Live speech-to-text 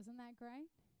that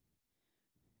great?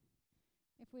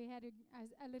 If we had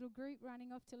a little group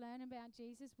running off to learn about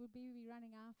Jesus, would we be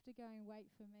running after going, wait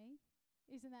for me?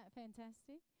 Isn't that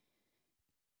fantastic?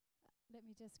 Let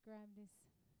me just grab this.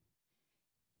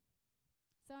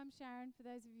 So I'm Sharon, for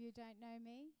those of you who don't know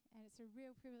me, and it's a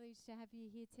real privilege to have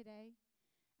you here today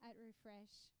at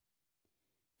Refresh.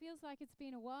 Feels like it's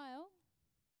been a while.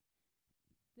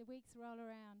 The weeks roll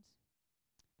around.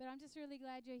 But I'm just really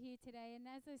glad you're here today. And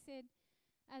as I said,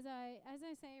 as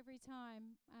I say every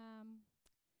time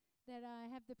that I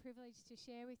have the privilege to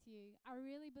share with you, I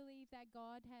really believe that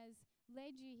God has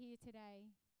led you here today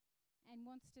and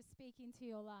wants to speak into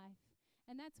your life.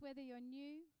 And that's whether you're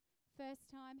new, first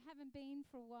time, haven't been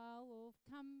for a while, or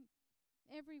come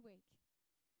every week.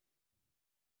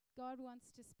 God wants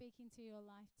to speak into your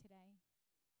life today.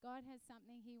 God has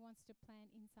something he wants to plant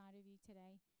inside of you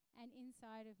today and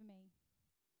inside of me.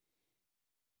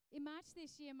 In March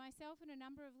this year, myself and a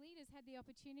number of leaders had the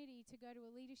opportunity to go to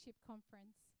a leadership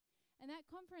conference. And that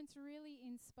conference really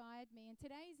inspired me. And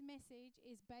today's message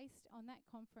is based on that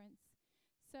conference.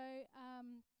 So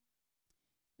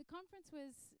the conference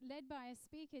was led by a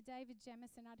speaker, David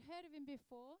Jamieson. I'd heard of him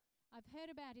before. I've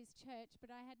heard about his church, but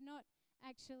I had not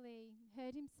actually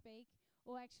heard him speak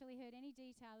or actually heard any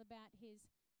detail about his,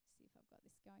 see if I've got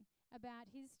this going,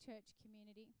 about his church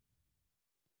community.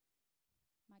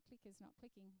 My clicker's not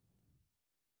clicking.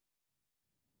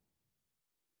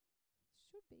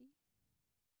 Should be.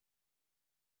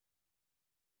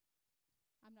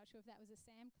 I'm not sure if that was a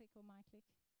Sam click or my click.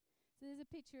 So there's a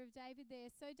picture of David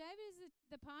there. So David is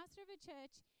the pastor of a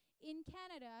church in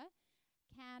Canada,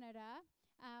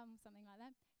 something like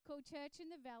that, called Church in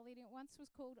the Valley. And it once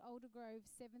was called Aldergrove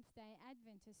Seventh-day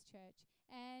Adventist Church.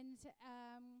 And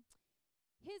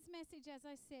his message, as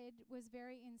I said, was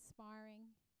very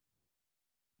inspiring.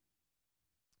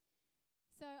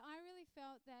 So I really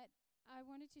felt that I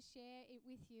wanted to share it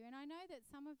with you. And I know that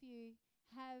some of you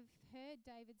have heard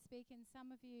David speak and some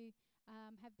of you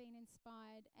have been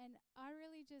inspired. And I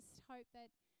really just hope that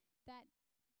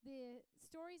the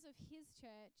stories of his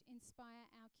church inspire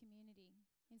our community,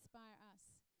 inspire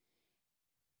us.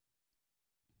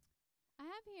 I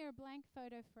have here a blank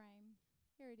photo frame.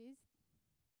 Here it is.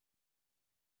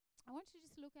 I want you to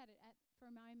just look at it for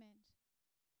a moment.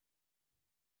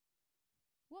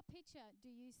 What picture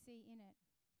do you see in it?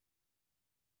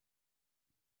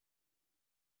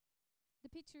 The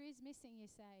picture is missing, you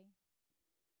say.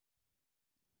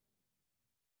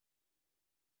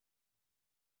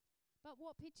 But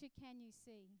what picture can you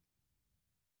see?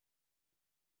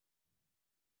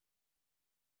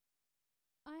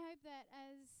 I hope that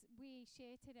as we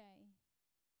share today,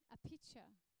 a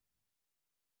picture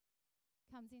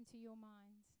comes into your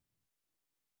mind.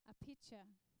 A picture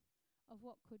of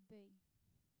what could be.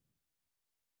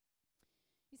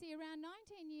 You see, around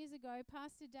 19 years ago,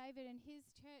 Pastor David and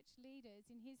his church leaders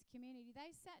in his community,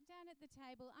 they sat down at the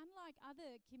table, unlike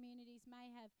other communities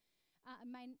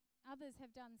others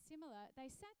have done similar.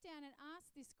 They sat down and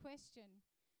asked this question.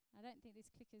 I don't think this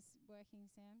clicker's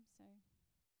working, Sam, so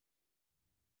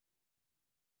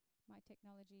my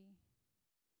technology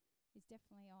is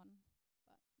definitely on,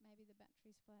 but maybe the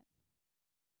battery's flat.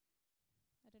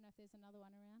 I don't know if there's another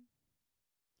one around.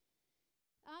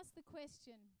 Ask the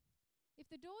question, if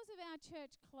the doors of our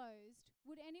church closed,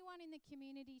 would anyone in the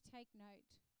community take note?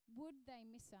 Would they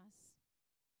miss us?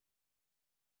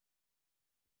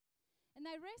 And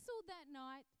they wrestled that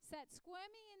night, sat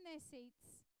squirming in their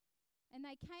seats, and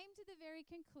they came to the very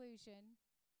conclusion,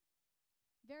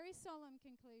 very solemn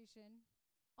conclusion,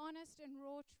 honest and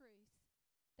raw truth,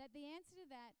 that the answer to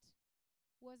that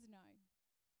was no.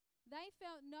 They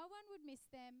felt no one would miss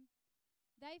them.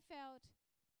 They felt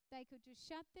they could just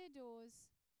shut their doors.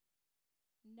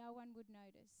 No one would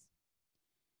notice.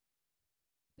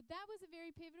 But that was a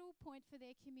very pivotal point for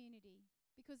their community,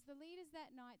 because the leaders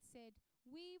that night said,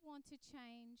 we want to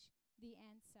change the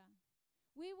answer.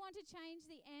 We want to change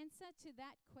the answer to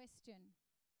that question.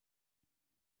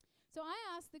 So I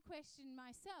asked the question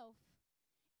myself,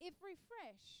 if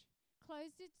Refresh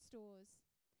closed its doors,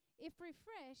 if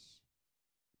Refresh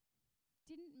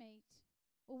didn't meet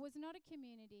or was not a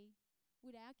community,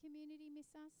 would our community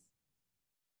miss us?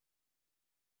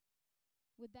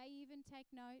 Would they even take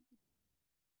note?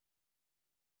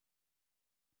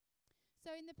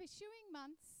 So in the pursuing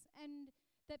months and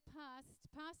that passed,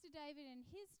 Pastor David and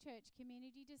his church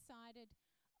community decided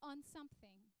on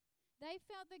something. They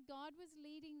felt that God was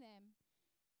leading them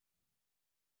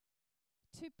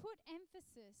to put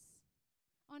emphasis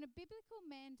on a biblical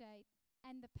mandate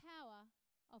and the power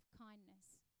of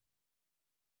kindness.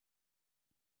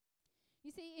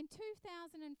 You see, in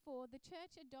 2004, the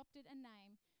church adopted a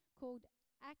name called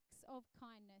Acts of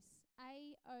Kindness,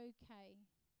 AOK.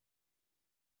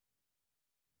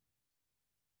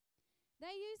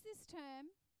 They use this term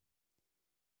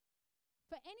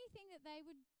for anything that they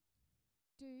would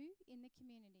do in the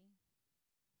community.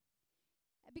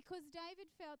 Because David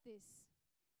felt this,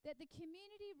 that the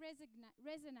community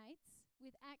resonates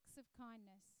with acts of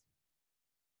kindness.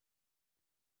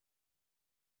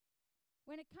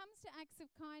 When it comes to acts of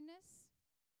kindness,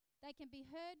 they can be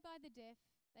heard by the deaf,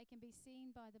 they can be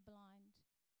seen by the blind.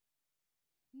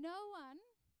 No one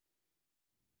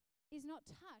is not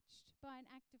touched by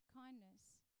an act of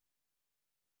kindness.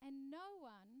 And no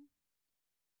one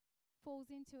falls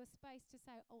into a space to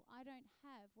say, oh, I don't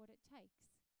have what it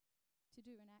takes to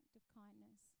do an act of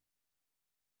kindness.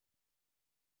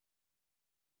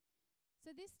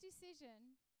 So this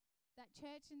decision that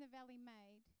Church in the Valley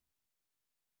made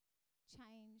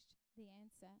changed the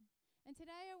answer. And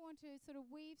today I want to sort of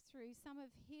weave through some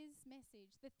of his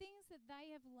message, the things that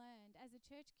they have learned as a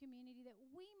church community that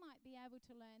we might be able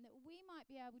to learn, that we might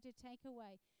be able to take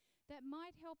away, that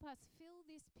might help us fill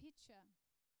this picture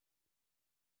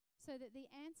so that the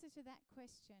answer to that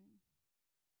question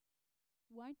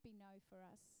won't be no for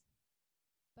us,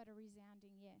 but a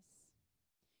resounding yes.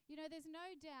 You know, there's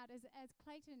no doubt, as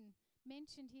Clayton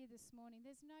mentioned here this morning,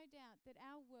 there's no doubt that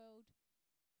our world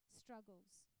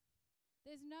struggles.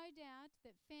 There's no doubt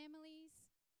that families,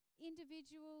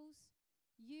 individuals,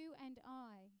 you and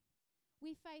I,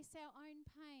 we face our own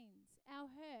pains, our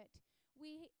hurt.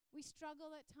 We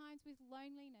struggle at times with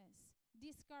loneliness,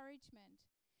 discouragement.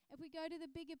 If we go to the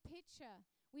bigger picture,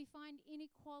 we find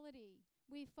inequality,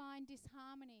 we find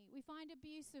disharmony, we find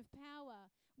abuse of power,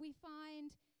 we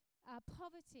find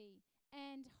poverty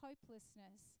and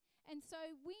hopelessness. And so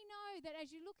we know that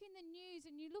as you look in the news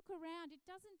and you look around, it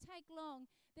doesn't take long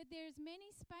that there's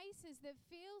many spaces that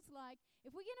feels like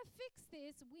if we're going to fix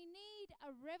this, we need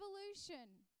a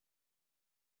revolution.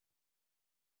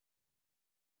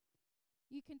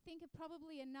 You can think of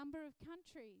probably a number of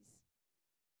countries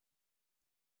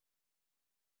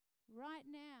right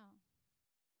now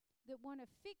that want to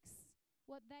fix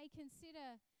what they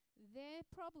consider their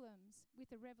problems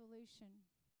with a revolution.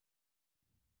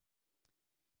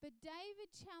 But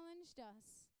David challenged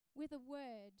us with a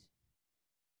word.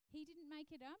 He didn't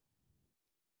make it up,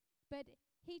 but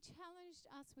he challenged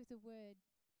us with a word.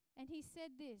 And he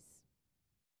said this: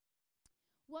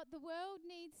 what the world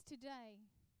needs today.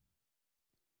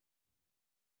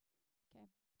 Okay,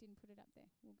 didn't put it up there.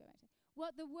 We'll go back to it.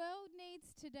 What the world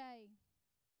needs today,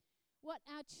 what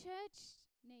our church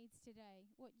needs today,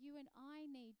 what you and I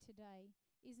need today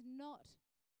is not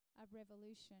a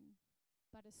revolution,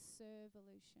 but a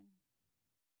servolution.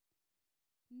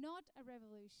 Not a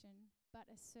revolution, but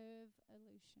a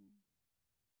servolution.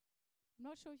 I'm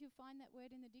not sure if you'll find that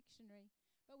word in the dictionary,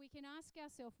 but we can ask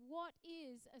ourselves, what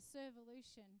is a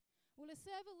servolution? Well, a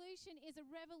servolution is a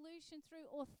revolution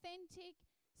through authentic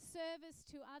service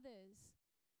to others.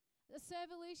 A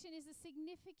servolution is a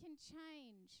significant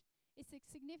change. It's a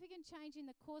significant change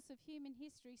in the course of human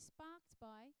history sparked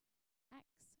by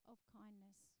acts of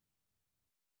kindness.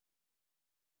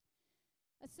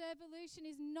 A servolution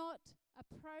is not a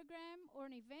program or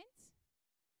an event.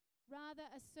 Rather,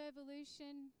 a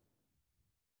servolution...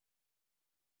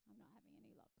 I'm not having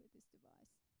any luck with this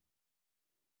device.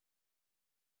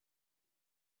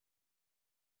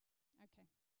 Okay.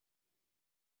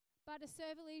 But a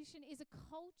servolution is a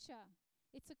culture.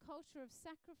 It's a culture of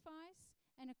sacrifice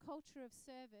and a culture of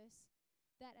service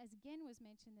that, as again was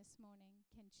mentioned this morning,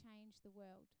 can change the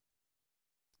world.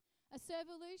 A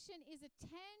servolution is a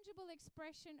tangible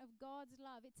expression of God's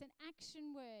love. It's an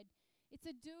action word. It's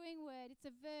a doing word. It's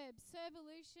a verb.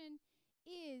 Servolution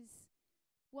is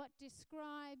what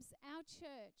describes our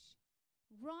church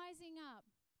rising up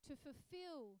to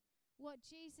fulfill what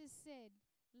Jesus said,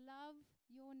 love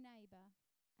your neighbor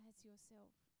as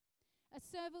yourself. A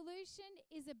servolution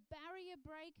is a barrier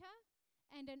breaker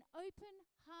and an open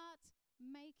heart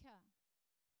maker.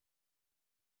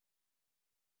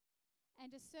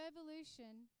 And a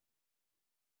servolution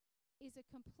is a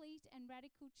complete and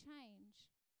radical change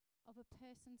of a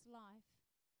person's life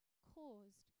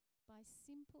caused by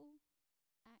simple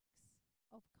acts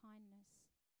of kindness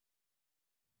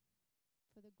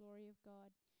for the glory of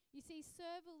God. You see,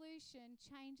 servolution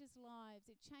changes lives.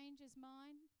 It changes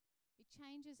mine, it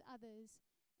changes others,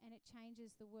 and it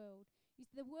changes the world.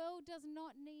 The world does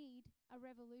not need a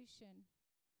revolution.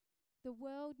 The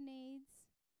world needs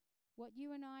what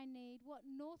you and I need, what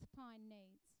North Pine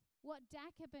needs, what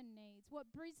Dakaban needs,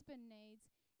 what Brisbane needs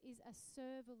is a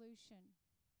servolution.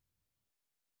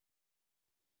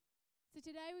 So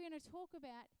today we're going to talk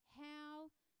about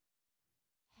how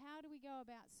we go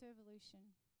about servolution.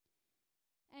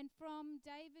 And from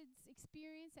David's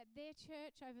experience at their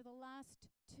church over the last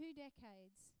 2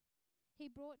 decades, he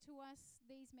brought to us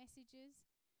these messages.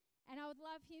 And I would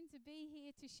love him to be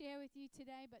here to share with you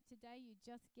today, but today you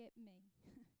just get me.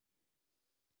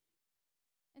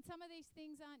 And some of these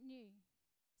things aren't new.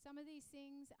 Some of these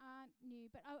things aren't new,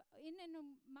 but in and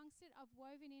amongst it, I've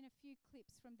woven in a few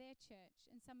clips from their church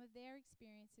and some of their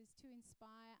experiences to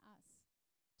inspire us,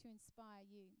 to inspire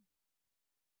you.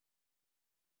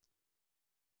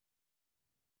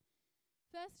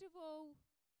 First of all,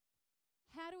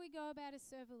 how do we go about a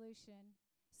servolution?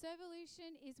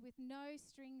 Servolution is with no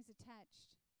strings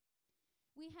attached.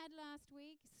 We had last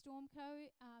week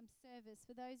Stormco service.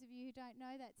 For those of you who don't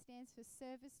know, that stands for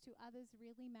Service to Others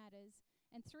Really Matters.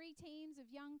 And 3 teams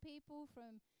of young people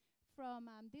from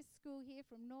this school here,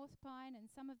 from North Pine,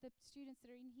 and some of the students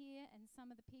that are in here and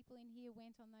some of the people in here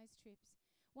went on those trips.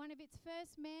 One of its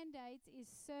first mandates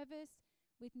is service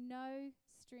with no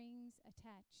strings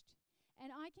attached. And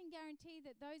I can guarantee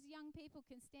that those young people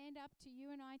can stand up to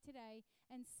you and I today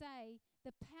and say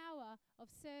the power of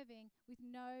serving with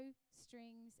no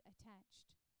strings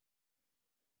attached.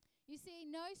 You see,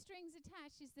 no strings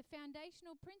attached is the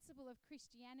foundational principle of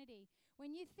Christianity.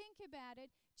 When you think about it,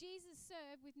 Jesus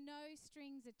served with no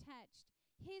strings attached.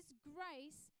 His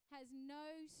grace has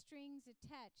no strings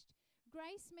attached.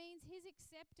 Grace means his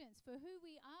acceptance for who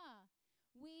we are.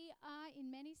 We are,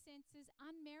 in many senses,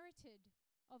 unmerited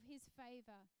of his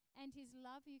favor and his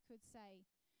love, you could say.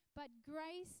 But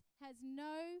grace has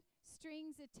no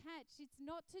strings attached. It's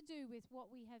not to do with what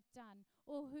we have done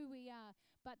or who we are,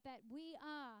 but that we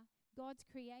are God's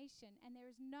creation, and there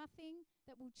is nothing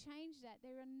that will change that.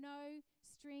 There are no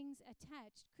strings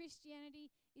attached.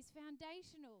 Christianity is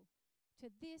foundational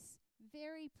to this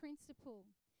very principle.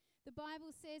 The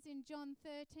Bible says in John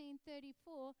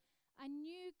 13:34, a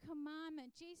new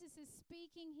commandment. Jesus is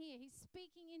speaking here. He's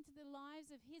speaking into the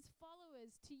lives of his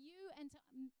followers, to you and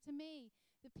to me,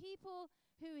 the people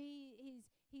who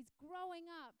he's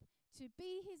growing up to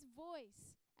be his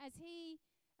voice as he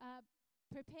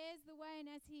prepares the way, and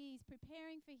as he's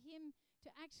preparing for him to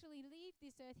actually leave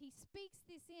this earth, he speaks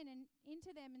this in and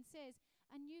into them and says,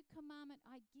 a new commandment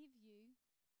I give you,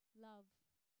 love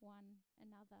one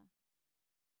another.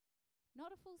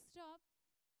 Not a full stop,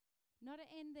 not an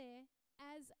end there.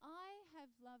 As I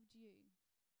have loved you,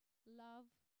 love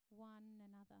one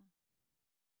another.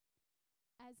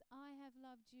 As I have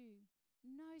loved you,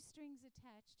 no strings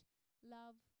attached,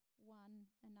 love one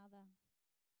another.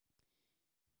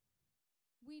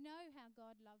 We know how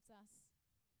God loves us.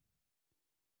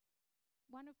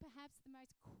 One of perhaps the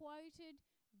most quoted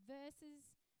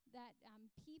verses that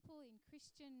people in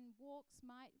Christian walks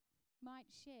might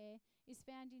share is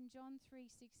found in John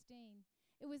 3:16.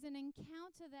 It was an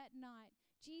encounter that night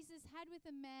Jesus had with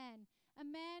a man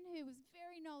who was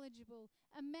very knowledgeable,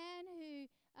 a man who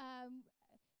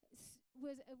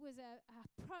was a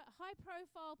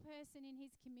high-profile person in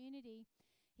his community.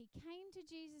 He came to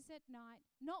Jesus at night,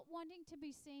 not wanting to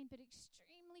be seen, but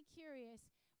extremely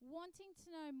curious, wanting to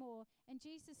know more. And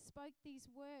Jesus spoke these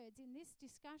words in this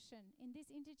discussion, in this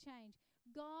interchange.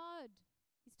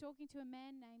 He's talking to a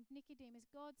man named Nicodemus.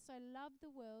 God so loved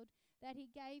the world that he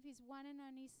gave his one and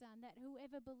only Son, that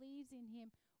whoever believes in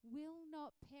him will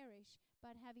not perish,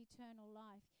 but have eternal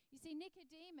life. You see,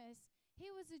 Nicodemus, he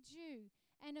was a Jew.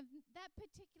 And of that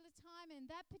particular time and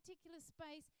that particular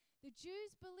space, the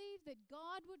Jews believed that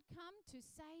God would come to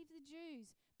save the Jews.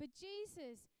 But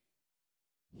Jesus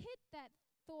hit that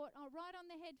thought right on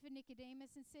the head for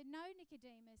Nicodemus and said, no,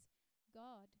 Nicodemus,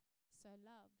 God so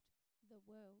loved the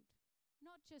world.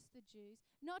 Not just the Jews,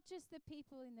 not just the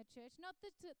people in the church, not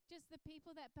just the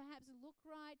people that perhaps look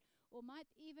right or might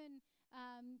even,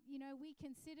 we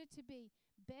consider to be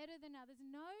better than others.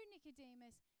 No,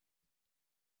 Nicodemus,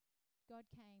 God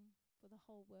came for the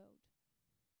whole world.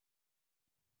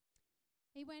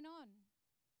 He went on,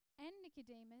 and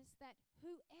Nicodemus, that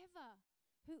whoever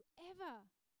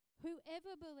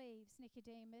believes,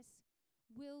 Nicodemus,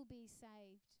 will be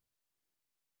saved.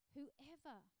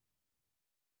 Whoever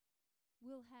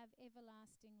will have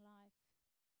everlasting life.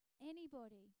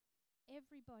 Anybody,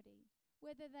 everybody,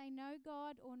 whether they know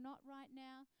God or not right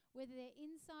now, whether they're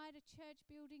inside a church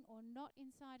building or not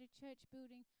inside a church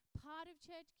building, part of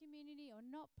church community or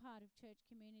not part of church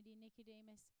community,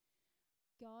 Nicodemus,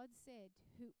 God said,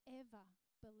 whoever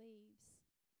believes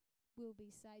will be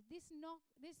saved. This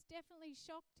definitely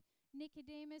shocked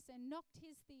Nicodemus and knocked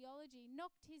his theology,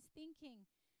 knocked his thinking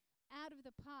out of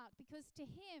the park, because to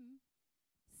him,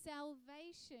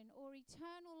 salvation or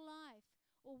eternal life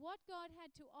or what God had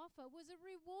to offer was a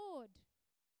reward.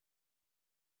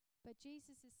 But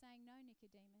Jesus is saying, no,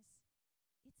 Nicodemus,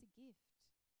 it's a gift.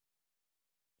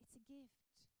 It's a gift.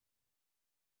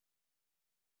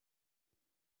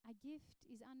 A gift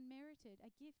is unmerited. A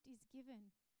gift is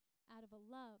given out of a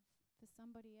love for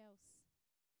somebody else.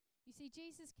 You see,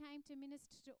 Jesus came to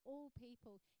minister to all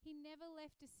people. He never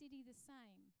left a city the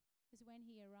same as when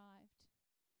he arrived.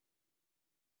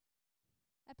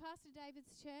 At Pastor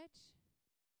David's church,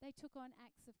 they took on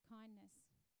acts of kindness.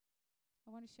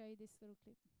 I want to show you this little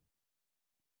clip.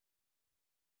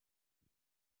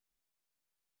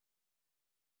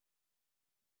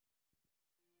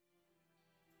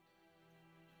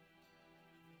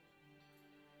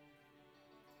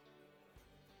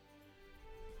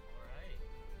 All right.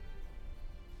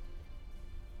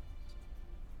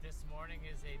 This morning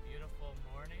is a beautiful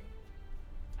morning.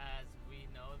 As we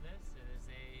know this, it is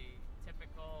a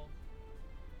typical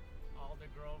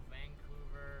Aldergrove,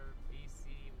 Vancouver,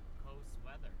 BC coast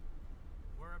weather.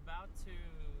 We're about to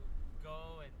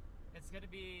go, and it's going to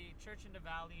be Church in the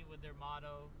Valley with their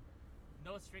motto,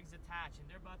 no strings attached, and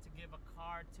they're about to give a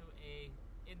car to a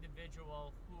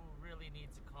individual who really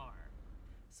needs a car.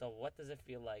 So what does it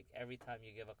feel like every time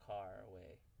you give a car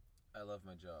away? I love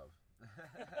my job.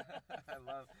 I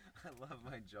love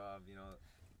my job. You know,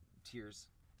 tears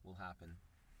will happen,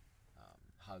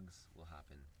 hugs will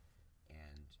happen,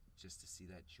 and just to see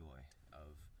that joy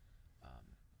of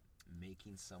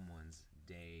making someone's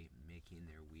day, making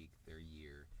their week, their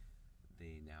year,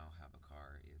 they now have a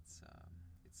car. It's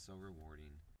so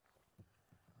rewarding.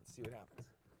 Let's see what happens.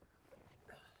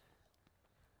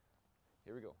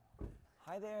 Here we go.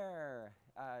 Hi there,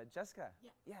 Jessica.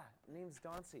 Yeah, name's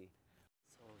Dauncey.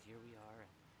 So here we are,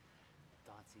 and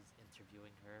Dauncey's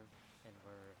interviewing her, and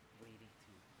we're waiting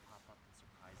to pop up and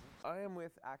surprise her. I am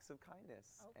with Acts of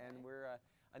Kindness, Okay. and we're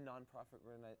a non-profit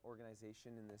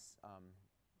organization in this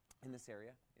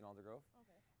area in Aldergrove.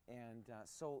 Okay. And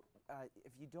so,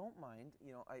 if you don't mind,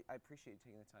 you know, I appreciate you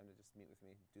taking the time to just meet with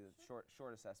me, do a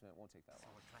short assessment. It won't take that So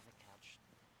long. we're trying to catch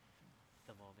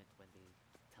the moment when they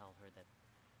tell her that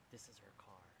this is her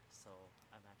car. So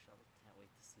I'm actually can't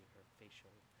wait to see her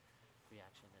facial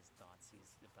reaction as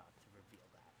Dauncey's about to reveal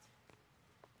that.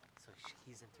 So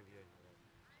he's interviewing her.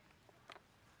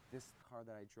 This car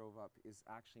that I drove up is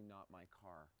actually not my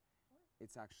car.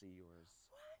 It's actually yours.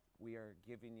 What? We are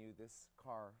giving you this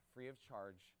car free of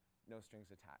charge, no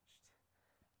strings attached.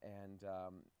 And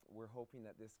we're hoping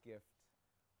that this gift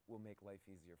will make life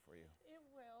easier for you. It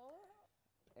will.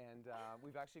 And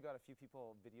we've actually got a few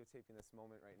people videotaping this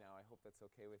moment right now. I hope that's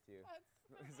okay with you.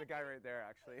 That's There's a guy right there,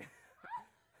 actually.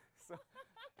 So,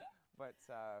 but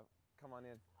come on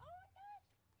in. Oh my gosh.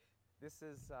 This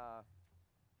is Oh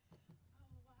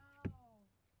wow.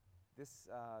 this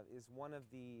is one of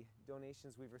the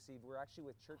donations we've received. We're actually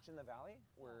with Church in the Valley.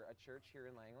 We're a church here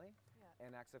in Langley, Yeah.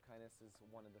 and Acts of Kindness is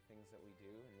one of the things that we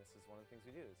do. And this is one of the things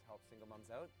we do is help single moms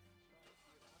out.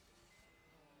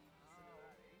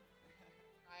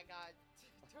 I got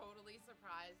totally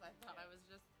surprised. I thought I was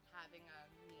just having a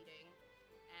meeting,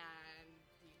 and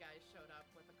you guys showed up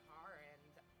with a car,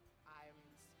 and I'm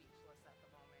speechless at the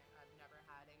moment. I've never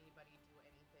had anybody do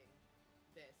anything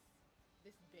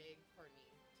this big for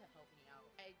me to help me out.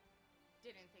 I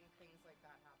didn't think things like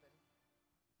that happened.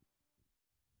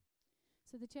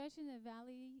 So the Church in the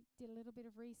Valley did a little bit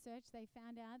of research. They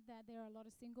found out that there are a lot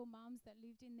of single mums that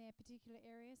lived in their particular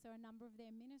area, so a number of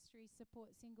their ministries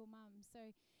support single mums.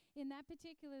 So in that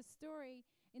particular story,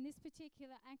 in this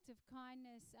particular act of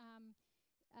kindness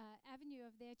avenue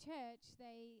of their church,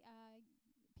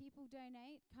 people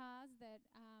donate cars that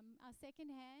are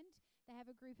second-hand. They have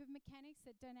a group of mechanics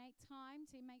that donate time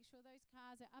to make sure those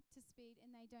cars are up to speed,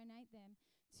 and they donate them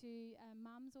to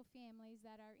mums or families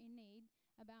that are in need,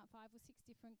 about 5 or 6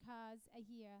 different cars a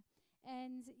year.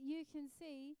 And you can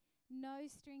see no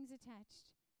strings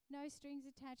attached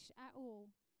at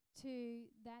all to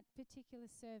that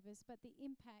particular service, but the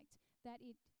impact that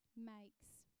it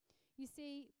makes. You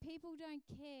see, people don't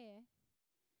care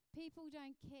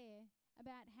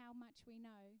about how much we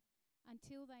know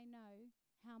until they know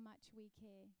how much we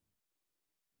care.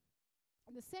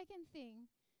 The second thing,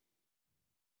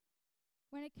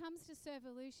 when it comes to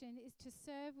Servolution, is to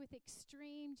serve with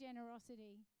extreme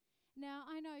generosity. Now,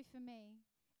 I know for me,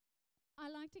 I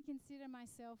like to consider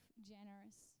myself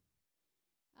generous.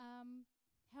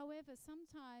 However,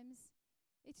 sometimes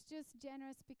it's just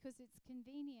generous because it's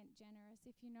convenient generous,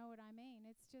 if you know what I mean.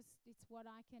 It's what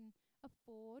I can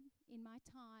afford in my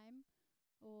time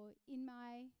or in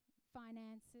my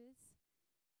finances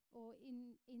or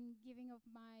in giving of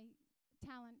my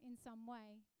talent in some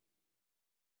way.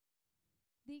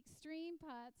 The extreme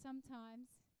part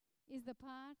sometimes is the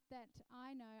part that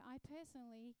I know I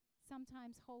personally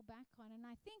sometimes hold back on. And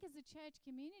I think as a church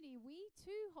community, we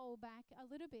too hold back a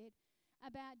little bit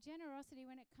about generosity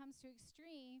when it comes to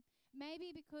extreme,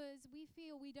 maybe because we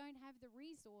feel we don't have the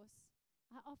resource.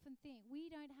 I often think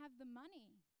we don't have the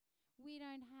money. We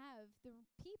don't have the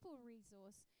people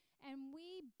resource. And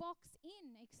we box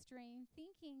in extreme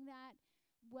thinking that,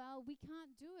 well, we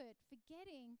can't do it,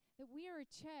 forgetting that we are a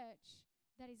church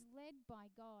that is led by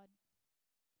God.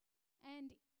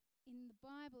 And in the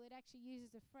Bible, it actually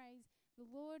uses a phrase, the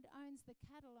Lord owns the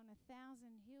cattle on 1,000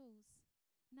 hills.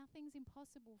 Nothing's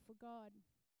impossible for God.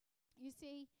 You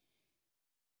see,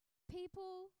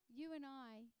 people, you and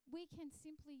I, we can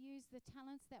simply use the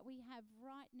talents that we have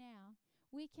right now.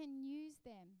 We can use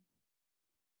them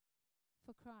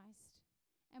for Christ.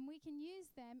 And we can use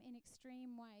them in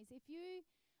extreme ways. If you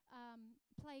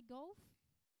play golf,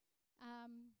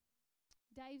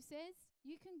 Dave says,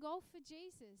 you can golf for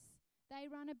Jesus. They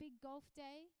run a big golf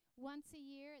day once a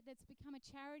year that's become a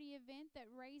charity event that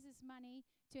raises money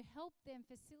to help them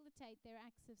facilitate their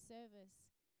acts of service.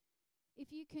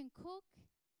 If you can cook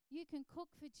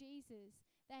for Jesus.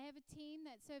 They have a team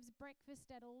that serves breakfast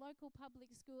at a local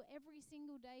public school every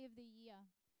single day of the year.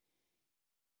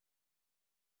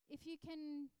 If you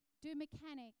can do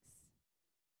mechanics,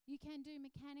 you can do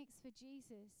mechanics for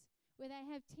Jesus, where they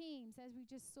have teams, as we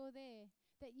just saw there,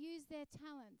 that use their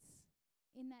talents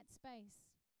in that space.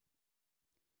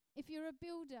 If you're a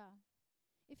builder,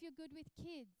 if you're good with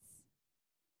kids,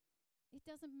 it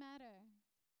doesn't matter.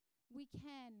 We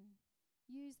can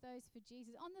use those for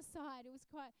Jesus. On the side,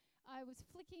 I was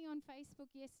flicking on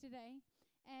Facebook yesterday,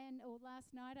 or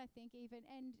last night I think even,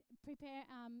 and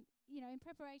in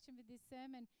preparation for this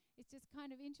sermon, it's just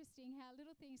kind of interesting how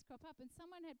little things crop up. And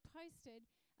someone had posted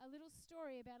a little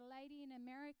story about a lady in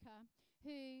America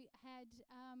who had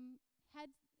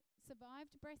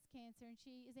survived breast cancer, and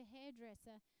she is a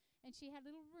hairdresser, and she had a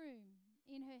little room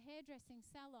in her hairdressing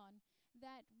salon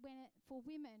that for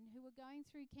women who were going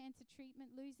through cancer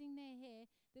treatment, losing their hair,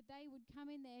 that they would come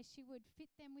in there, she would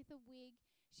fit them with a wig,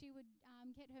 she would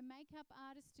get her makeup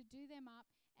artist to do them up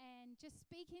and just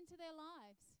speak into their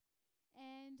lives.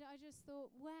 And I just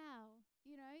thought, wow,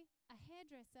 a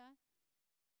hairdresser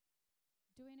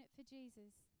doing it for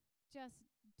Jesus, just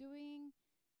doing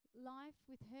life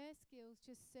with her skills,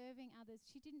 just serving others.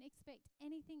 She didn't expect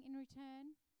anything in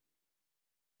return,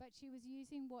 but she was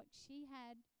using what she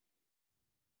had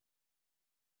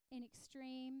in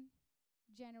extreme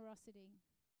generosity.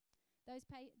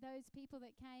 Those people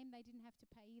that came, they didn't have to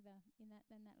pay either in that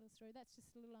little story. That's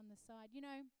just a little on the side.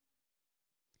 The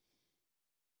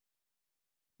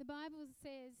Bible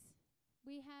says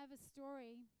we have a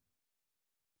story.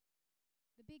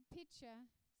 The big picture,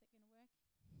 is that going to work?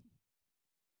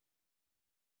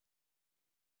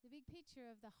 The big picture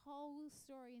of the whole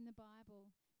story in the Bible,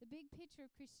 the big picture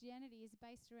of Christianity is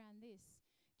based around this.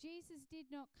 Jesus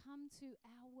did not come to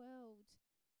our world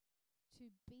to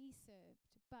be served,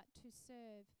 but to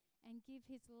serve and give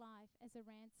his life as a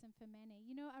ransom for many.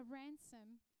 A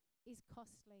ransom is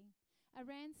costly. A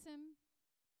ransom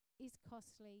is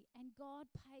costly, and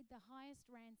God paid the highest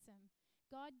ransom.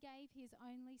 God gave his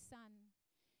only son.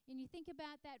 And you think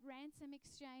about that ransom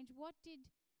exchange, what did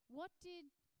we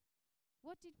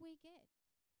get?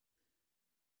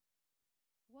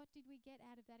 What did we get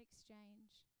out of that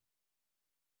exchange?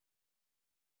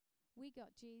 We got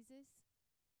Jesus.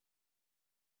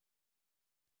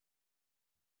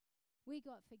 We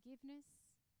got forgiveness.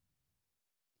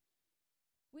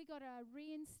 We got a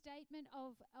reinstatement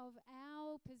of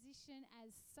our position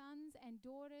as sons and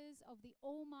daughters of the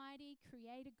Almighty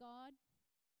Creator God.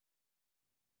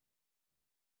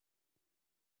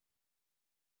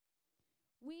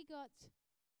 We got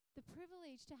the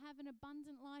privilege to have an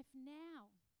abundant life now.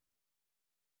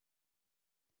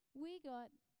 We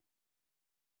got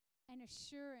an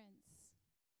assurance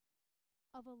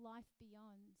of a life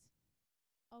beyond,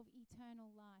 of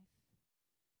eternal life,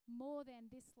 more than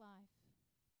this life.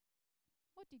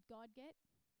 What did God get?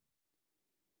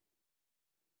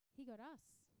 He got us.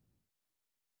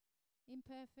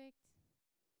 Imperfect,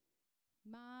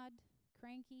 marred,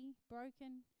 cranky,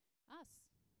 broken, us.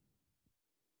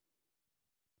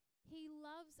 He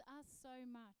loves us so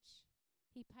much.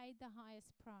 He paid the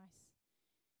highest price.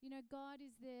 God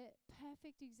is the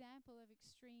perfect example of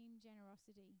extreme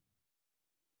generosity.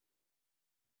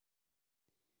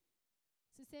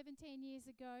 So 17 years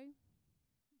ago,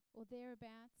 or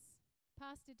thereabouts,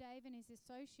 Pastor Dave and his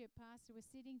associate pastor were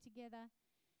sitting together,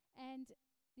 and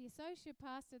the associate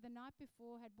pastor the night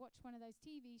before had watched one of those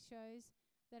TV shows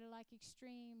that are like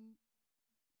extreme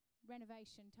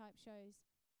renovation type shows.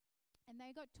 And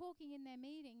they got talking in their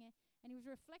meeting, and he was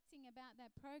reflecting about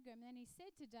that program. And then he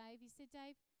said, Dave,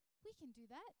 we can do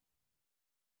that.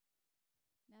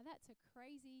 Now that's a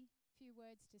crazy few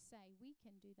words to say. We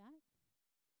can do that.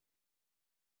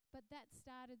 But that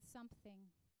started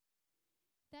something.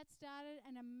 That started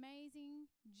an amazing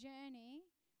journey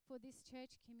for this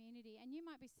church community. And you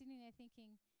might be sitting there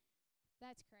thinking,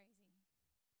 that's crazy.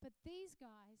 But these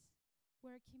guys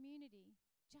were a community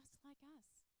just like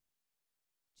us.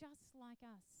 Just like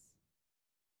us.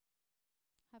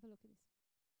 Have a look at this.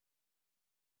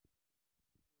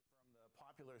 From the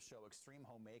popular show Extreme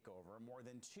Home Makeover, more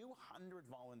than 200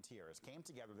 volunteers came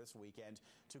together this weekend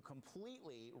to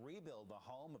completely rebuild the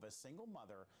home of a single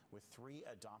mother with 3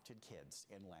 adopted kids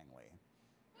in Langley.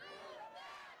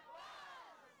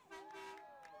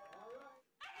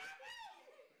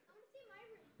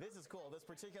 This is cool. This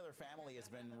particular family has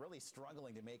been really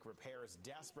struggling to make repairs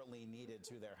desperately needed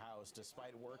to their house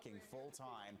despite working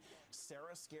full-time.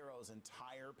 Sarah Scaro's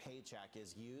entire paycheck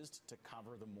is used to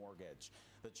cover the mortgage.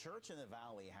 The church in the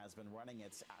Valley has been running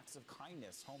its Acts of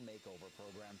Kindness home makeover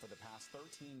program for the past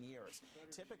 13 years.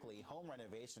 Typically, home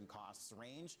renovation costs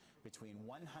range between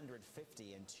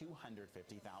 $150,000 and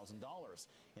 $250,000.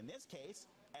 In this case,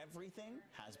 everything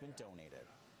has been donated.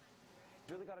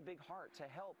 Really got a big heart to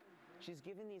help. She's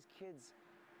given these kids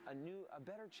a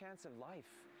better chance of life.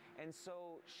 And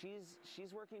so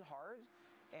she's working hard,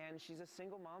 and she's a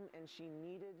single mom, and she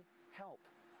needed help.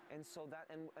 And so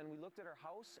and we looked at her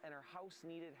house, and her house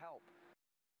needed help.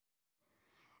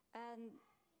 And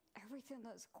everything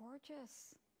that's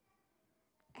gorgeous.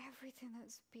 Everything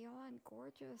that's beyond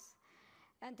gorgeous.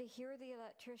 And to hear the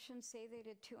electricians say they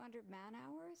did 200 man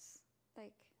hours,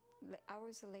 like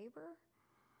hours of labor.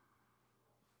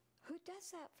 Who does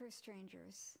that for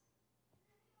strangers?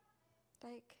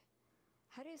 Like,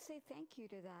 how do you say thank you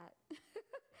to that?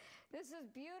 This is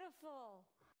beautiful.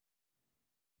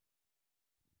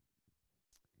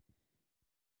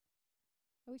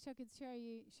 I wish I could show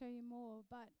you more,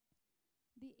 but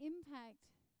the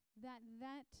impact that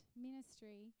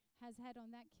ministry has had on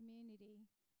that community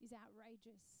is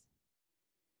outrageous.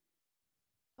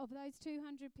 Of those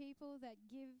 200 people that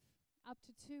give up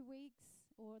to 2 weeks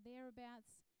or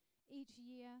thereabouts each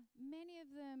year, many of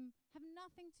them have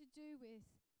nothing to do with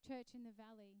Church in the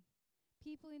Valley.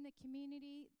 People in the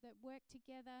community that work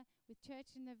together with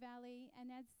Church in the Valley,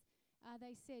 and as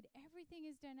they said, everything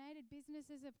is donated.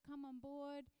 Businesses have come on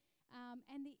board,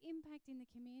 and the impact in the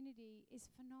community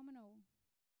is phenomenal.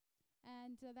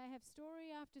 And they have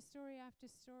story after story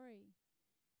after story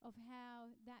of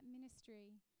how that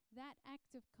ministry, that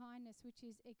act of kindness, which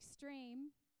is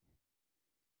extreme,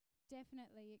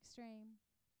 definitely extreme,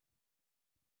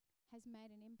 has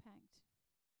made an impact.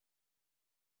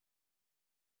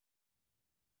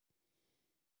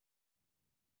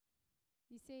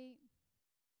 You see,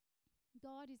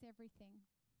 God is everything,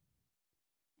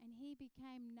 and he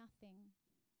became nothing.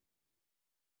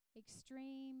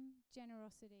 Extreme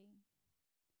generosity.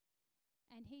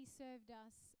 And he served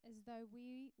us as though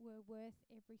we were worth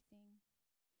everything.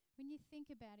 When you think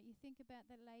about it, you think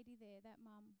about that lady there, that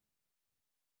mum.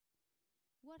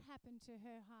 What happened to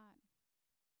her heart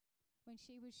when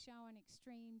she was shown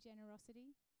extreme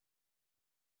generosity?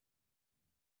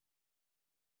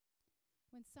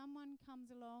 When someone comes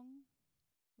along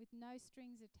with no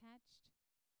strings attached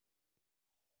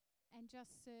and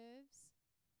just serves,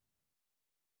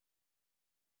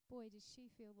 boy, does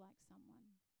she feel like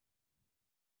someone.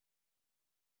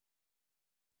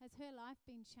 Has her life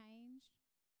been changed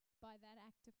by that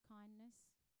act of kindness?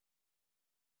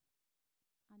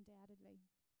 Undoubtedly.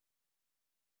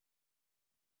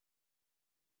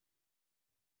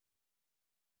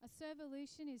 A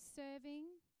servolution is serving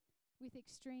with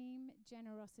extreme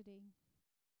generosity.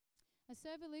 A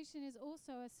servolution is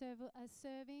also a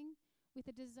serving with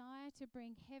a desire to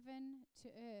bring heaven to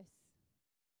earth.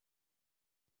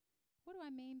 What do I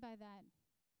mean by that?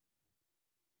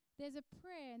 There's a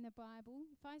prayer in the Bible.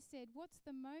 If I said, what's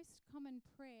the most common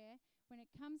prayer when it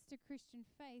comes to Christian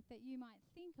faith that you might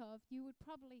think of, you would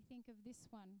probably think of this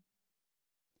one.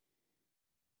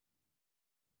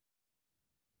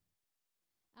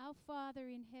 Our Father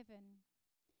in heaven,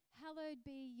 hallowed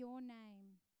be your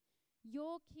name.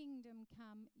 Your kingdom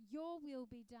come, your will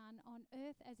be done on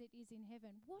earth as it is in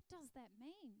heaven. What does that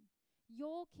mean?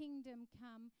 Your kingdom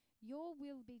come, your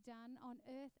will be done on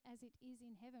earth as it is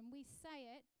in heaven. We say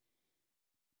it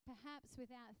perhaps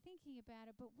without thinking about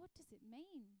it, but what does it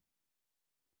mean?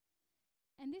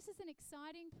 And this is an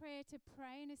exciting prayer to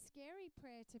pray and a scary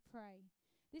prayer to pray.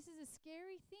 This is a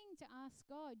scary thing to ask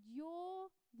God, your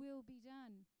will be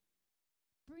done.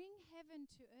 Bring heaven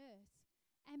to earth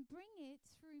and bring it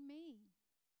through me.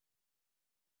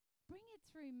 Bring it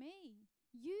through me.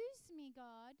 Use me,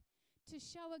 God, to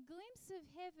show a glimpse of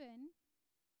heaven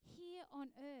here on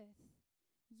earth.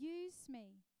 Use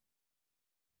me.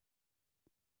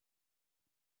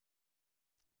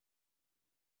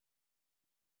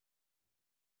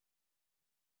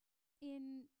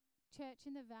 In Church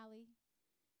in the Valley,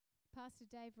 Pastor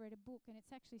Dave read a book, and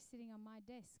it's actually sitting on my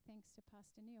desk thanks to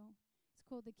Pastor Neil. It's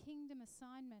called The Kingdom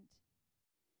Assignment.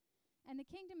 And the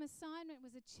Kingdom Assignment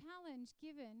was a challenge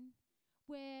given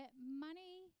where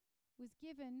money was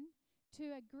given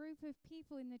to a group of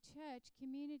people in the church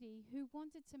community who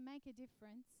wanted to make a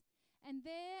difference. And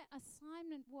their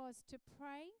assignment was to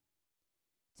pray,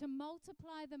 to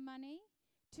multiply the money,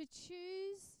 to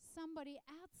choose somebody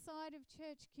outside of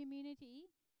church community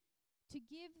to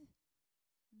give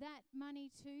that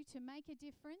money to make a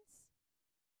difference,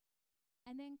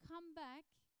 and then come back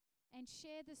and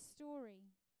share the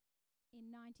story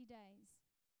in 90 days.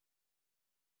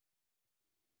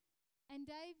 And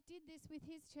Dave did this with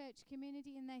his church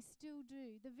community, and they still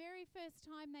do. The very first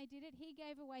time they did it, he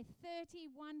gave away 30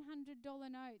 $100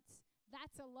 notes.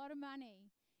 That's a lot of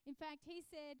money. In fact, he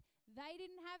said they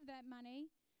didn't have that money,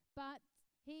 but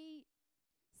he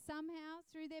somehow,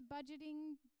 through their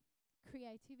budgeting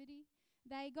creativity,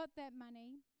 they got that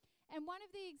money. And one of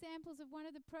the examples of one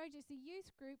of the projects, the youth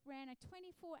group ran a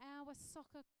 24-hour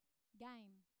soccer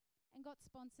game and got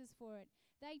sponsors for it.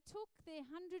 They took their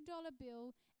 $100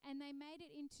 bill and they made it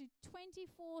into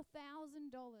 $24,000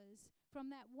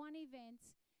 from that one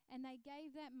event, and they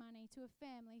gave that money to a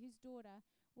family whose daughter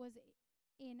was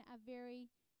in a very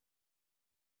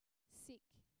sick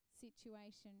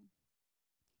situation.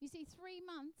 You see, 3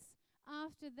 months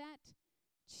after that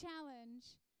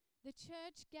challenge, the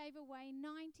church gave away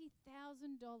 $90,000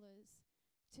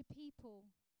 to people.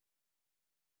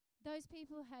 Those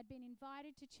people had been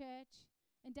invited to church,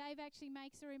 and Dave actually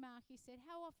makes a remark. He said,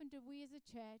 how often do we as a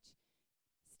church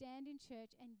stand in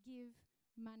church and give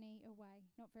money away?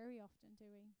 Not very often, do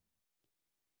we?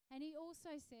 And he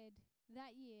also said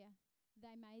that year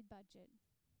they made budget.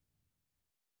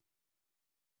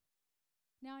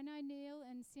 Now, I know Neil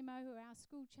and Simo, who are our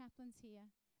school chaplains here,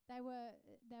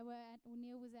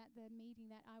 Neil was at the meeting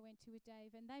that I went to with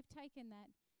Dave, and they've taken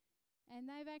that, and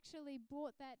they've actually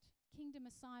brought that kingdom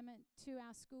assignment to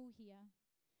our school here,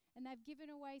 and they've given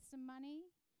away some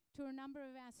money to a number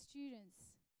of our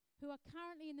students who are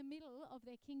currently in the middle of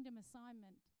their kingdom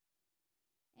assignment.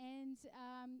 And,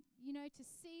 to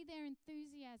see their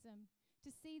enthusiasm,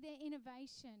 to see their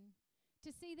innovation,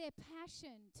 to see their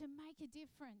passion to make a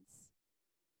difference.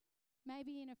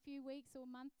 Maybe in a few weeks or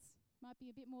months, might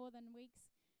be a bit more than weeks,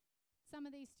 some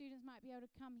of these students might be able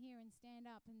to come here and stand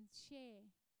up and share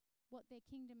what their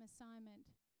kingdom assignment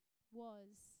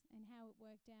was and how it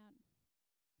worked out.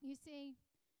 You see,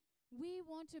 we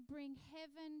want to bring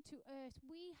heaven to earth.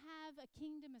 We have a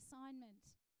kingdom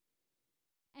assignment.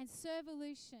 And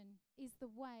Servolution is the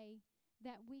way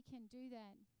that we can do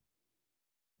that.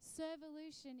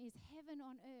 Servolution is heaven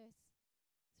on earth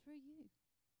through you.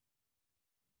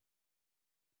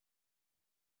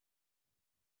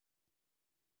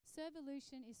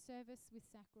 Servolution is service with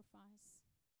sacrifice.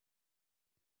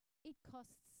 It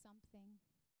costs something.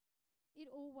 It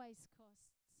always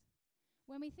costs.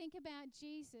 When we think about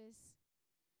Jesus,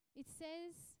 it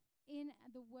says in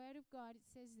the Word of God, it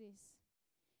says this: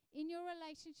 in your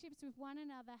relationships with one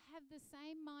another, have the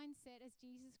same mindset as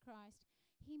Jesus Christ.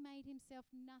 He made himself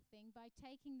nothing by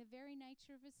taking the very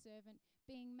nature of a servant,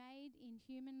 being made in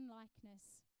human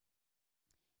likeness.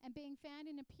 And being found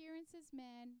in appearance as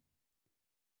man,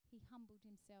 he humbled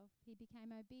himself. He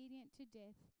became obedient to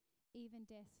death, even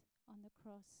death on the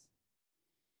cross.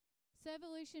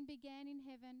 Servolution began in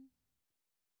heaven.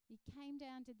 It came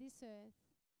down to this earth,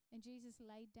 and Jesus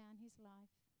laid down his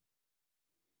life.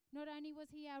 Not only was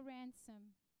he our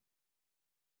ransom,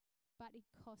 but it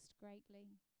cost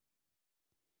greatly.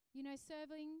 You know,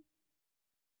 serving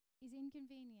is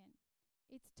inconvenient.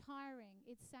 It's tiring.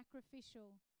 It's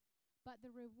sacrificial. But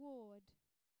the reward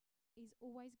is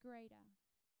always greater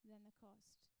than the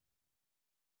cost.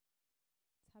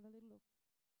 Let's have a little look.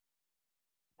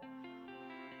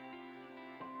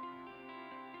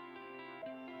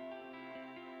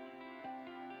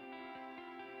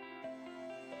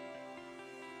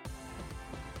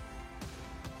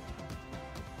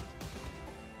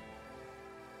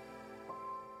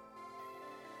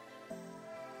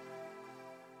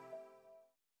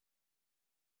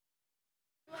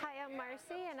 Hi, I'm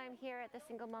Marcy, and I'm here at the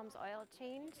Single Moms Oil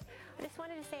Change. I just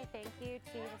wanted to say thank you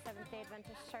to the Seventh-day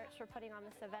Adventist Church for putting on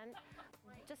this event.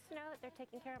 Just to know that they're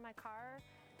taking care of my car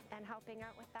and helping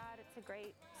out with that. It's a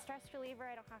great stress reliever.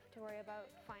 I don't have to worry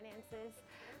about finances.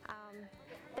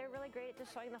 They're really great at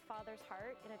just showing the Father's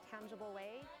heart in a tangible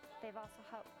way. They've also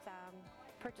helped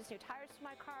purchase new tires for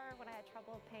my car when I had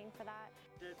trouble paying for that.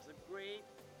 It's a great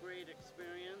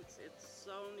experience. It's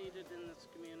so needed in this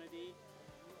community,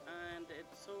 and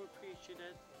it's so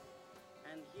appreciated.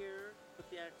 And here, with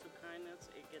the acts of kindness,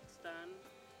 it gets done.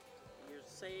 You're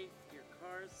safe, your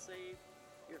car's safe,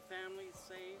 your family's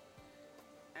safe,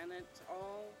 and it's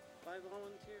all by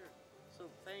volunteer. So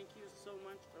thank you so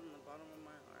much from the bottom of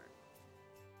my heart.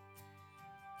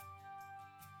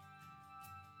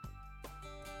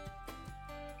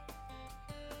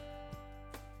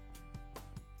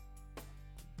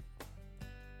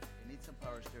 You need some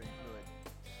power steering fluid.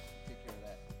 Take care of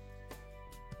that.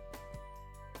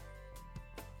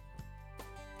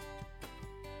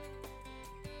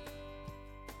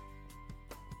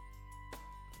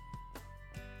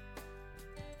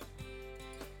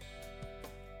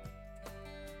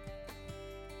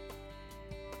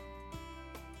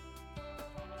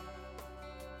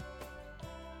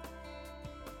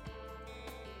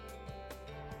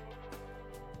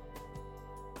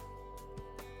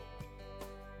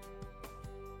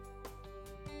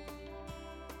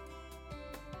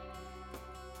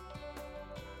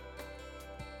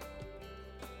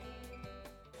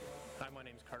 Hi, my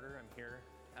name's Carter. I'm here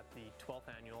at the 12th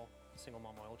annual Single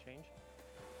Mom Oil Change,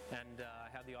 and I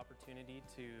had the opportunity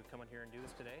to come on here and do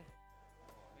this today.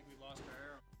 I think we lost our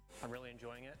arrow. I'm really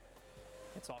enjoying it.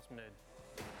 It's awesome to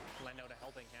lend out a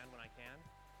helping hand when I can,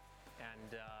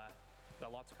 and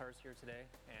got lots of cars here today,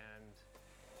 and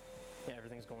yeah,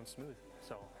 everything's going smooth.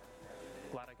 So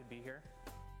glad I could be here.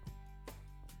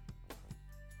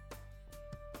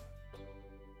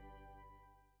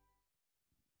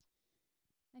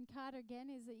 And Carter, again,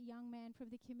 is a young man from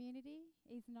the community.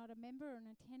 He's not a member or an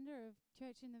attender of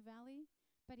Church in the Valley,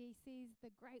 but he sees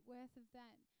the great worth of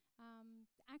that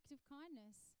act of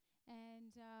kindness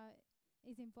and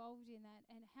is involved in that.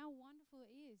 And how wonderful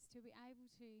it is to be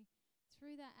able to,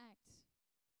 through that act,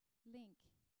 link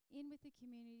in with the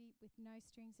community with no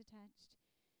strings attached.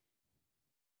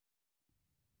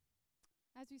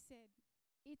 As we said,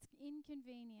 it's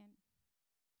inconvenient,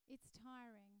 it's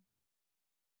tiring,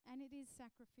 and it is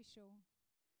sacrificial.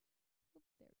 Oop,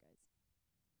 there it goes.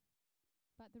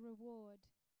 But the reward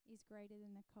is greater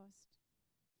than the cost.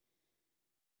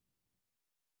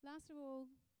 Last of all,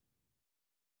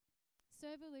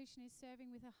 Servolution is serving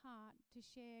with a heart to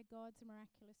share God's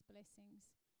miraculous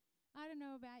blessings. I don't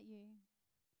know about you.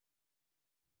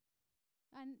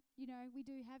 And, you know, we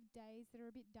do have days that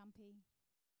are a bit dumpy,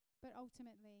 but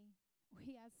ultimately,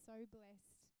 we are so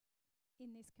blessed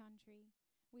in this country.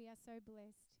 We are so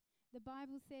blessed. The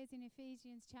Bible says in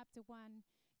Ephesians chapter 1,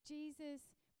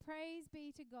 Jesus, praise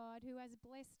be to God who has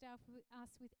blessed us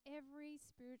with every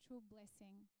spiritual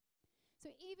blessing.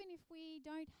 So even if we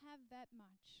don't have that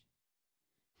much,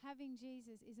 having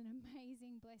Jesus is an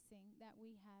amazing blessing that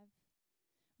we have.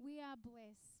 We are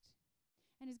blessed.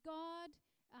 And as God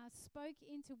spoke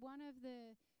into one of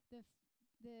the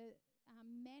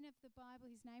men of the Bible,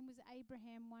 his name was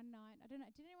Abraham one night. I don't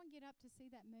know, did anyone get up to see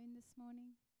that moon this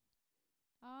morning?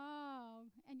 Oh,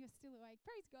 and you're still awake.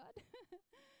 Praise God.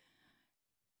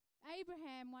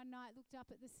 Abraham one night looked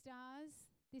up at the stars,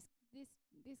 this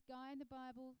guy in the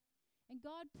Bible, and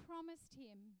God promised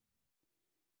him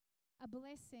a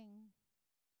blessing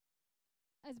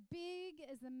as big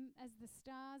as the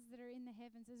stars that are in the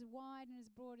heavens, as wide and as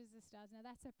broad as the stars. Now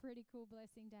that's a pretty cool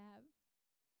blessing to have.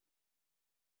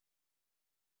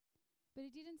 But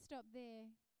it didn't stop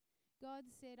there. God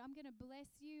said, I'm going to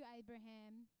bless you,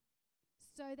 Abraham,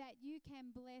 so that you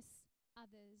can bless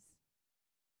others.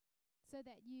 So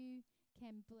that you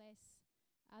can bless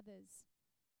others.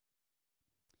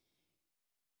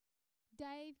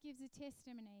 Dave gives a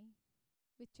testimony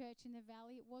with Church in the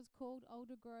Valley. It was called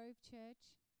Alder Grove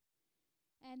Church.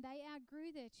 And they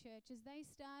outgrew their church as they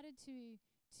started to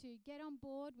get on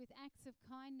board with acts of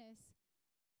kindness.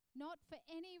 Not for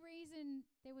any reason,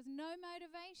 there was no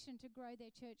motivation to grow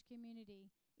their church community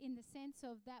in the sense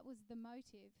of that was the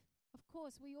motive. Of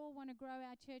course, we all want to grow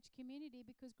our church community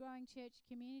because growing church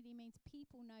community means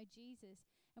people know Jesus.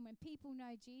 And when people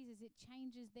know Jesus, it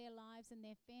changes their lives and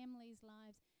their families'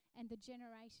 lives and the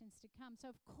generations to come. So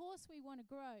of course we want to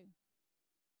grow.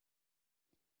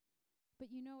 But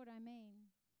you know what I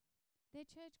mean. Their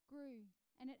church grew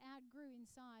and it outgrew in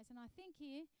size. And I think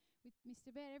here with Mr.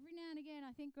 Bed, every now and again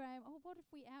I think, Graham, what if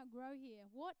we outgrow here?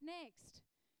 What next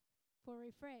for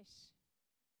Refresh?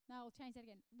 No, I'll change that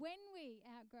again. When we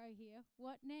outgrow here,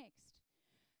 what next?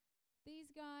 These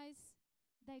guys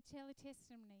they tell a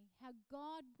testimony how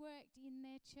God worked in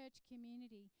their church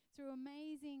community through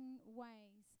amazing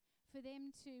ways for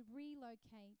them to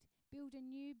relocate, build a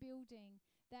new building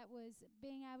that was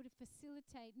being able to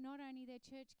facilitate not only their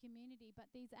church community but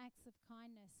these acts of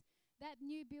kindness. That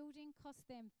new building cost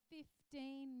them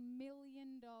 $15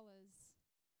 million.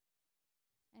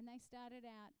 And they started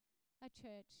out a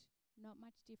church not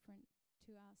much different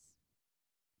to us.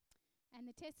 And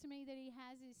the testimony that he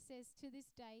has says to this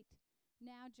date,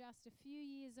 now just a few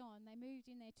years on, they moved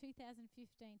in there 2015,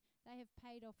 they have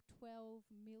paid off $12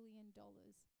 million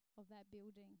of that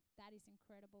building. That is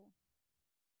incredible.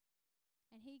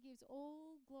 And he gives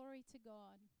all glory to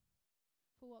God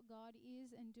for what God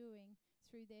is and doing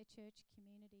through their church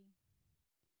community.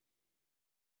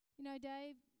 You know,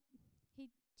 Dave,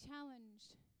 he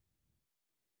challenges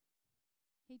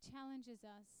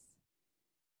us.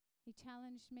 He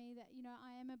challenged me that, you know,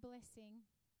 I am a blessing.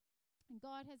 And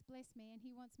God has blessed me, and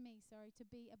he wants me, to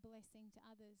be a blessing to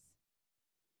others.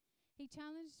 He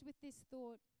challenged with this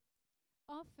thought,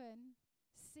 often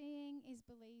seeing is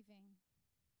believing.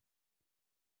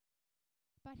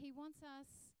 But he wants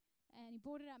us, and he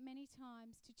brought it up many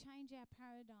times, to change our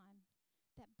paradigm,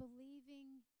 that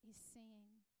believing is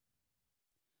seeing.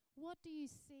 What do you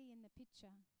see in the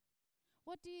picture?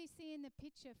 What do you see in the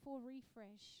picture for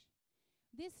Refresh?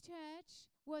 This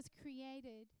church was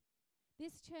created.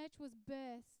 This church was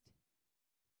birthed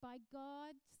by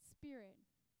God's Spirit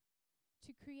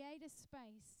to create a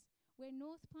space where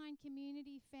North Pine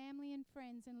community, family and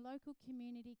friends and local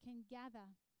community can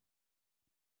gather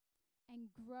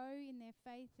and grow in their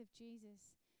faith of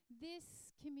Jesus.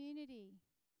 This community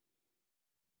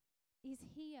is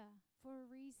here for a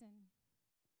reason.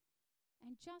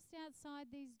 And just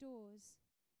outside these doors,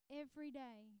 every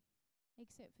day,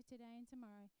 except for today and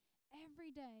tomorrow, every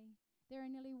day, there are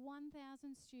nearly 1,000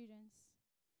 students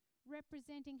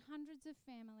representing hundreds of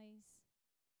families.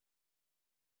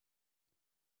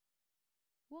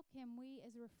 What can we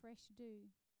as Refresh do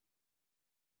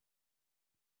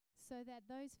so that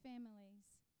those families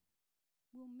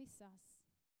will miss us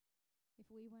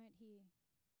if we weren't here?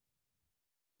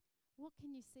 What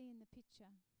can you see in the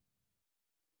picture?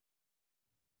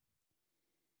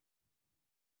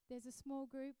 There's a small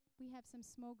group. We have some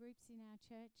small groups in our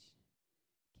church,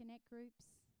 connect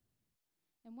groups.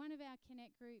 And one of our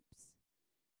connect groups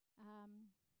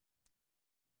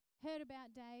heard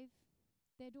about Dave.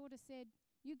 Their daughter said,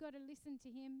 "You got to listen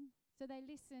to him." So they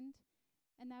listened,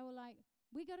 and they were like,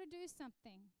 "We got to do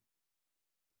something.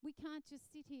 We can't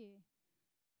just sit here.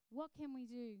 What can we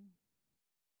do?"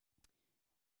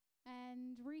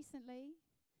 And recently,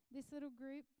 this little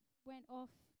group went off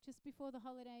just before the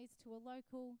holidays to a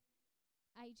local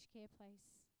aged care place.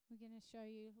 We're going to show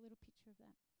you a little picture of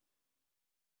that.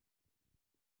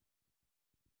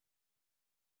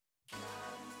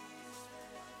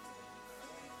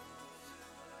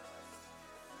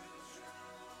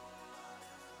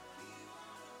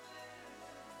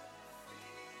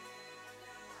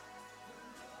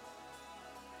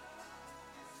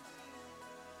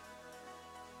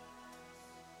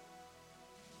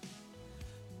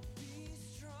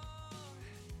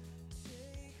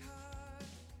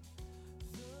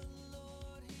 The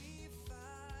Lord, He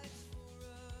fights.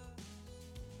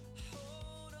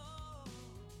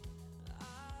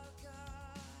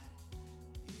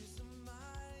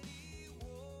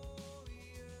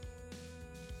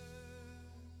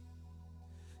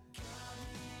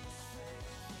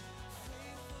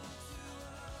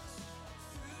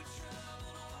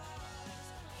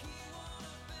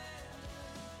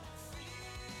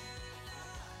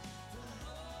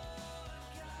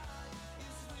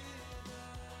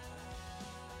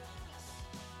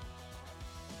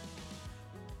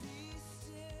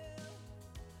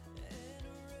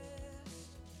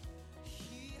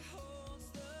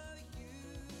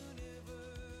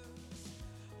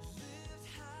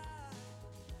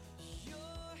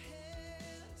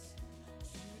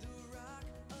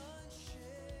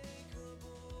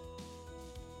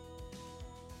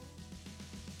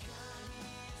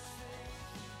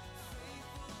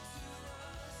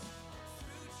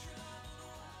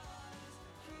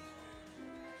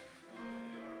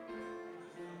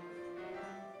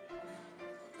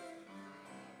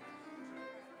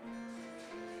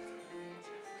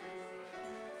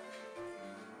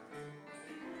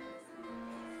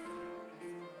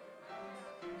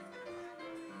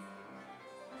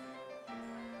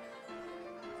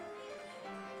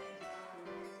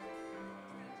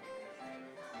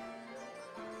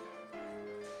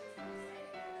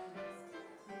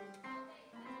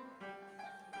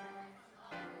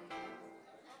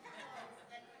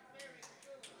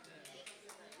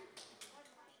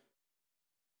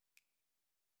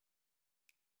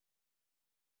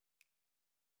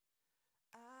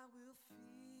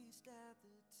 feast at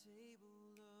the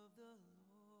table of the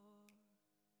Lord.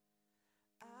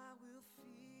 I will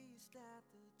feast at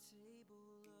the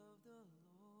table of the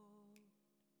Lord.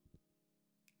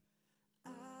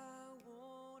 I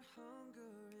won't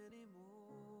hunger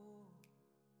anymore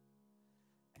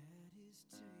at his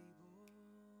table.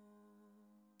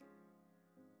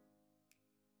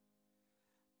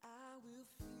 I will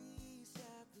feast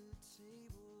at the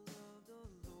table of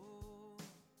the Lord.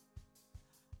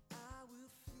 I will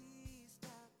feast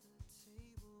at the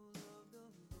table of the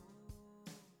Lord.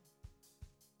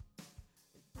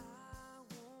 And I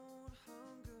won't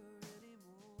hunger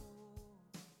anymore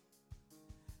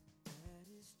at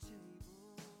his table.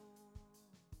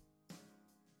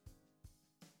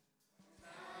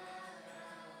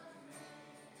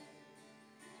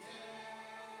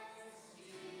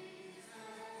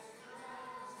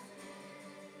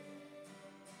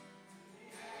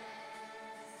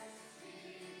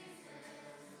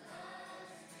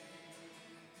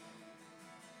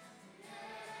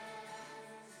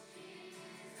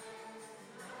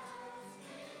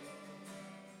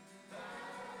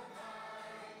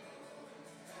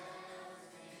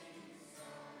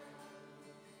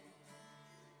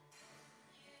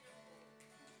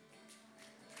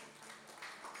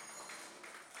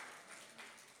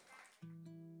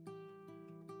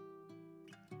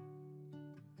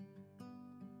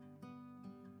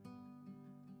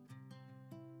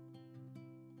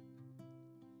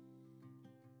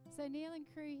 So Neil and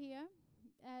crew here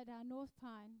at North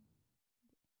Pine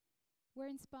were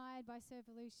inspired by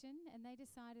Servolution, and they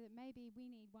decided that maybe we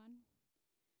need one.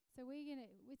 So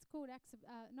it's called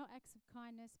not Acts of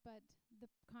Kindness, but the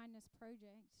Kindness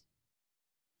Project.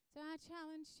 So our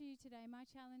challenge to you today, my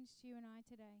challenge to you and I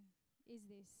today, is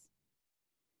this.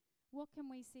 What can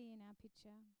we see in our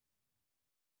picture?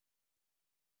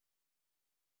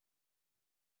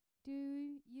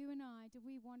 Do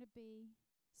we want to be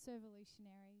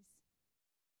servolutionaries?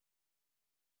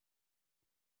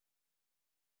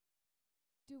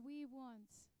 Do we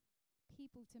want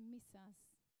people to miss us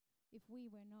if we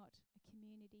were not a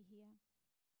community here?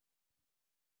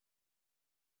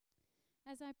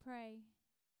 As I pray,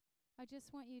 I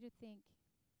just want you to think,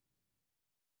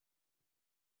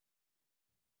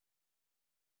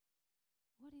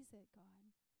 what is it,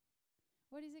 God?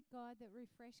 What is it, God, that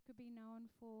Refresh could be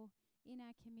known for in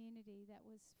our community that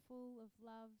was full of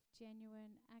love,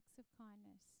 genuine acts of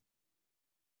kindness?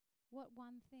 What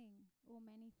one thing or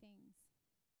many things?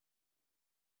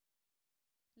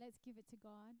 Let's give it to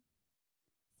God,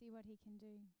 see what he can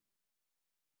do.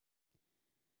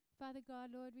 Father God,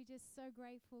 Lord, we're just so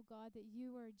grateful, God, that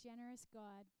you are a generous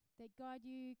God, that God,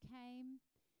 you came,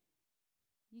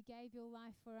 you gave your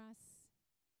life for us.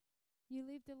 You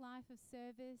lived a life of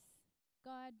service,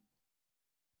 God.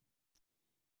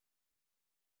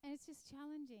 And it's just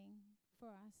challenging for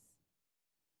us.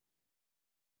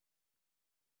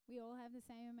 We all have the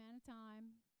same amount of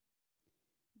time,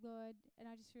 Lord, and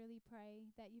I just really pray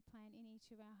that you plant in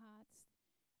each of our hearts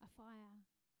a fire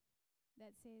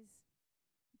that says,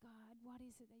 God, what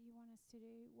is it that you want us to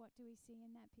do? What do we see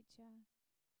in that picture?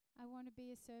 I want to be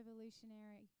a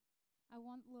servolutionary. I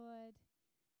want, Lord,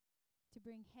 to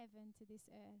bring heaven to this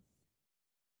earth.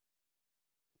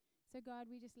 So, God,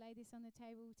 we just lay this on the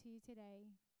table to you today.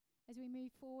 As we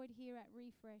move forward here at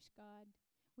Refresh, God,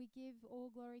 we give all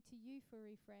glory to you for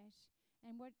Refresh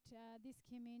and what this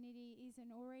community isn't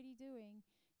already doing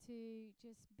to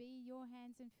just be your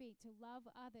hands and feet, to love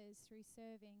others through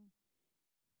serving.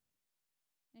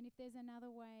 And if there's another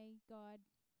way, God,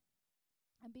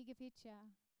 a bigger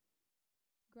picture,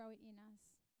 grow it in us.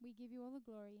 We give you all the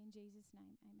glory in Jesus'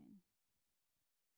 name. Amen.